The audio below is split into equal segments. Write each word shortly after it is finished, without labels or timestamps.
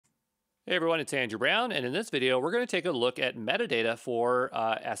Hey everyone, it's Andrew Brown, and in this video, we're going to take a look at metadata for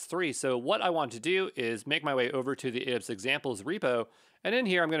S3. So what I want to do is make my way over to the AWS examples repo, and in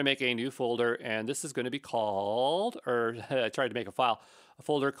here I'm going to make a new folder, and this is going to be called, or I tried to make a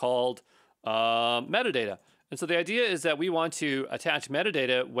folder called metadata. And so the idea is that we want to attach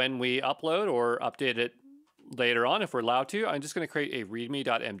metadata when we upload or update it later on if we're allowed to. I'm just going to create a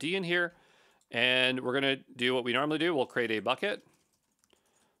readme.md in here, and we're going to do what we normally do. We'll create a bucket.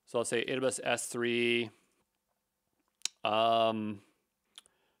 So I'll say AWS S3, AWS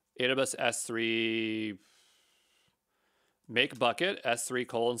S3 make bucket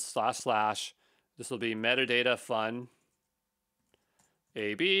S3:// This will be metadata fun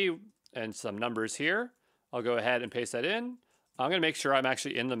AB and some numbers here. I'll go ahead and paste that in. I'm going to make sure I'm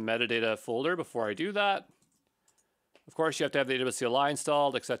actually in the metadata folder before I do that. Of course, you have to have the AWS CLI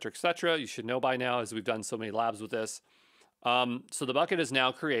installed, etc., etc. You should know by now, as we've done so many labs with this. So the bucket is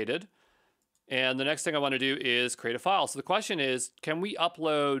now created. And the next thing I want to do is create a file. So the question is, can we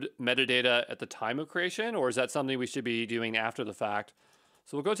upload metadata at the time of creation, or is that something we should be doing after the fact?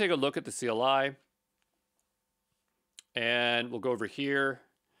 So we'll go take a look at the CLI. And we'll go over here,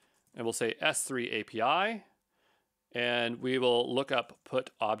 and we'll say S3 API. And we will look up put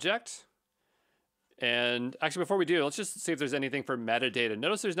object. And actually, before we do, let's just see if there's anything for metadata.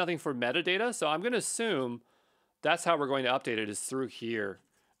 Notice there's nothing for metadata, so I'm going to assume that's how we're going to update it, is through here.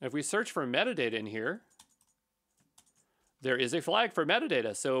 And if we search for metadata in here, there is a flag for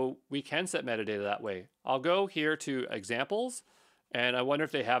metadata, so we can set metadata that way. I'll go here to examples, and I wonder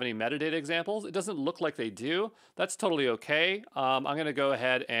if they have any metadata examples. It doesn't look like they do. That's totally okay. I'm going to go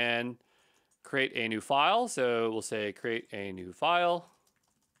ahead and create a new file. So we'll say create a new file.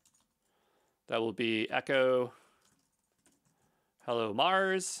 That will be echo hello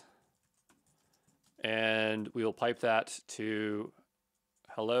Mars. And we will pipe that to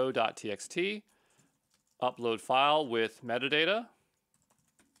hello.txt, upload file with metadata.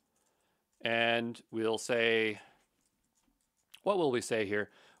 And we'll say, what will we say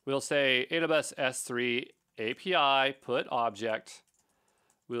here? We'll say AWS S3 API put object.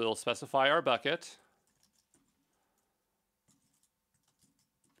 We'll specify our bucket.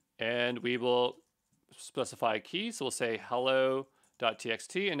 And we will specify a key. So we'll say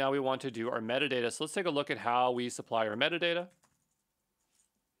hello.txt, and now we want to do our metadata. So let's take a look at how we supply our metadata.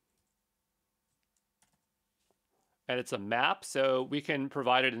 And it's a map, so we can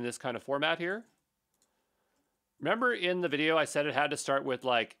provide it in this kind of format here. Remember in the video I said it had to start with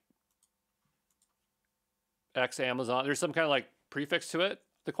like X Amazon. There's some kind of like prefix to it.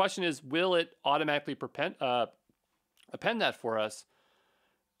 The question is, will it automatically append that for us?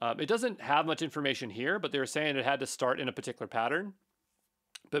 It doesn't have much information here, but they were saying it had to start in a particular pattern.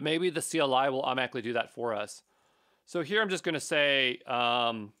 But maybe the CLI will automatically do that for us. So here I'm just going to say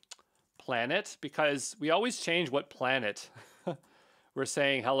planet, because we always change what planet we're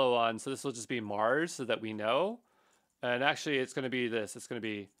saying hello on. So this will just be Mars so that we know. And actually it's going to be this. It's going to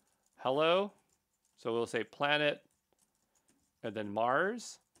be hello. So we'll say planet and then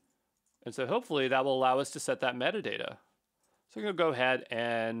Mars. And so hopefully that will allow us to set that metadata. So we're going to go ahead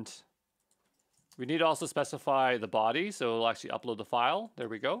and we need to also specify the body. So we'll actually upload the file. There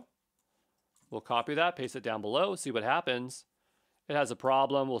we go. We'll copy that, paste it down below, see what happens. It has a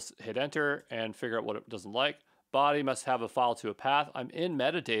problem. We'll hit enter and figure out what it doesn't like. Body must have a file to a path. I'm in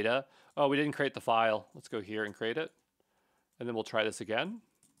metadata. Oh, we didn't create the file. Let's go here and create it. And then we'll try this again.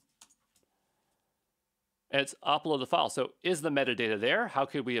 And it's upload the file. So is the metadata there? How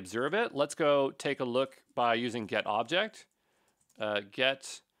could we observe it? Let's go take a look by using get object.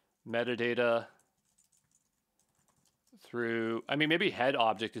 Get metadata through, maybe head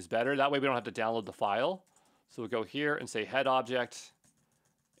object is better. That way we don't have to download the file. So we'll go here and say head object,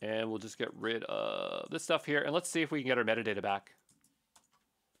 and we'll just get rid of this stuff here. And let's see if we can get our metadata back.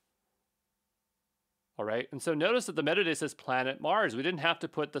 All right, and so notice that the metadata says planet Mars. We didn't have to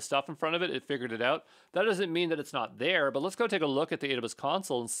put the stuff in front of it. It figured it out. That doesn't mean that it's not there, but let's go take a look at the AWS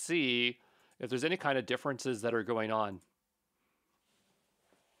console and see if there's any kind of differences that are going on.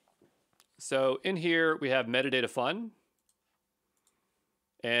 So in here, we have metadata fun,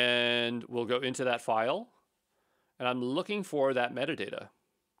 and we'll go into that file, and I'm looking for that metadata.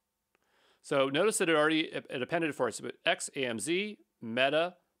 So notice that it appended for us, XAMZ,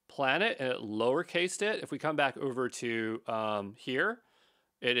 meta, planet, and it lowercased it. If we come back over to here,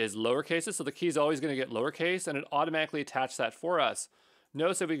 it is lowercase, so the key is always going to get lowercase, and it automatically attached that for us.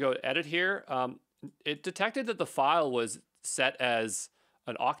 Notice if we go to edit here, it detected that the file was set as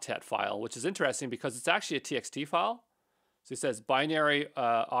an octet file, which is interesting because it's actually a TXT file. So it says binary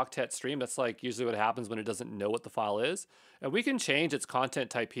octet stream. That's like usually what happens when it doesn't know what the file is. And we can change its content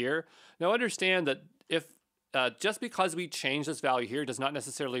type here. Now understand that if just because we change this value here does not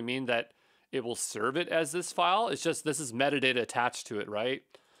necessarily mean that it will serve it as this file. It's just this is metadata attached to it, right?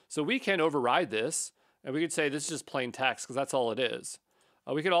 So we can override this, and we could say this is just plain text because that's all it is.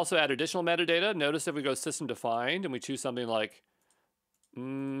 We could also add additional metadata. Notice if we go system defined and we choose something like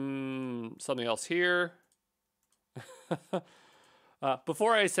something else here.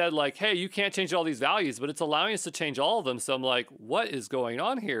 Before I said like, hey, you can't change all these values, but it's allowing us to change all of them. So I'm like, what is going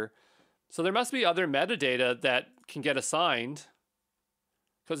on here? So there must be other metadata that can get assigned,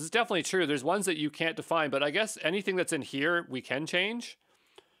 because it's definitely true. There's ones that you can't define, but I guess anything that's in here we can change.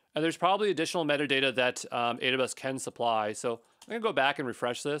 And there's probably additional metadata that AWS can supply. So I'm gonna go back and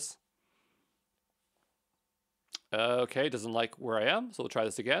refresh this. Okay, doesn't like where I am, so we'll try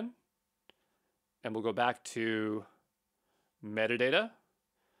this again. And we'll go back to metadata.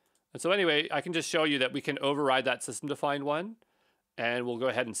 And so anyway, I can just show you that we can override that system defined one, and we'll go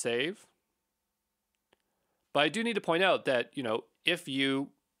ahead and save. But I do need to point out that, you know, if you,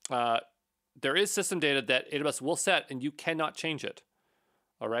 there is system data that AWS will set and you cannot change it.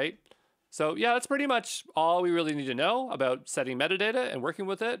 All right. So yeah, that's pretty much all we really need to know about setting metadata and working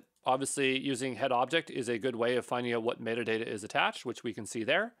with it. Obviously, using head object is a good way of finding out what metadata is attached, which we can see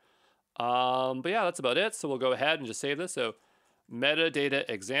there. But yeah, that's about it. So we'll go ahead and just save this. So metadata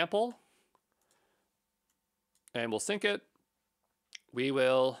example, and we'll sync it. We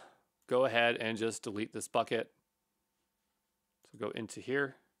will go ahead and just delete this bucket. So go into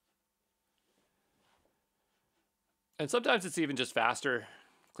here. And sometimes it's even just faster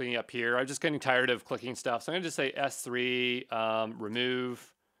cleaning up here. I'm just getting tired of clicking stuff. So I'm gonna just say S3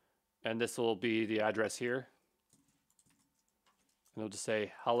 remove, and this will be the address here. And we'll just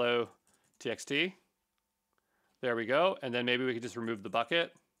say hello txt. There we go. And then maybe we could just remove the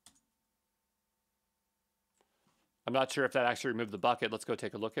bucket. I'm not sure if that actually removed the bucket. Let's go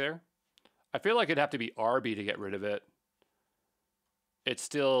take a look there. I feel like it'd have to be RB to get rid of it. It's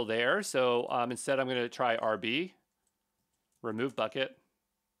still there. So instead I'm gonna try RB, remove bucket.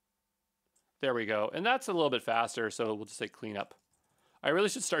 There we go. And that's a little bit faster. So we'll just say clean up. I really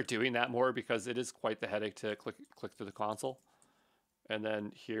should start doing that more because it is quite the headache to click through the console. And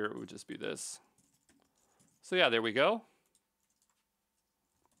then here it would just be this. So yeah, there we go.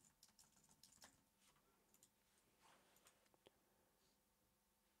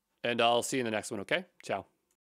 And I'll see you in the next one, okay? Ciao.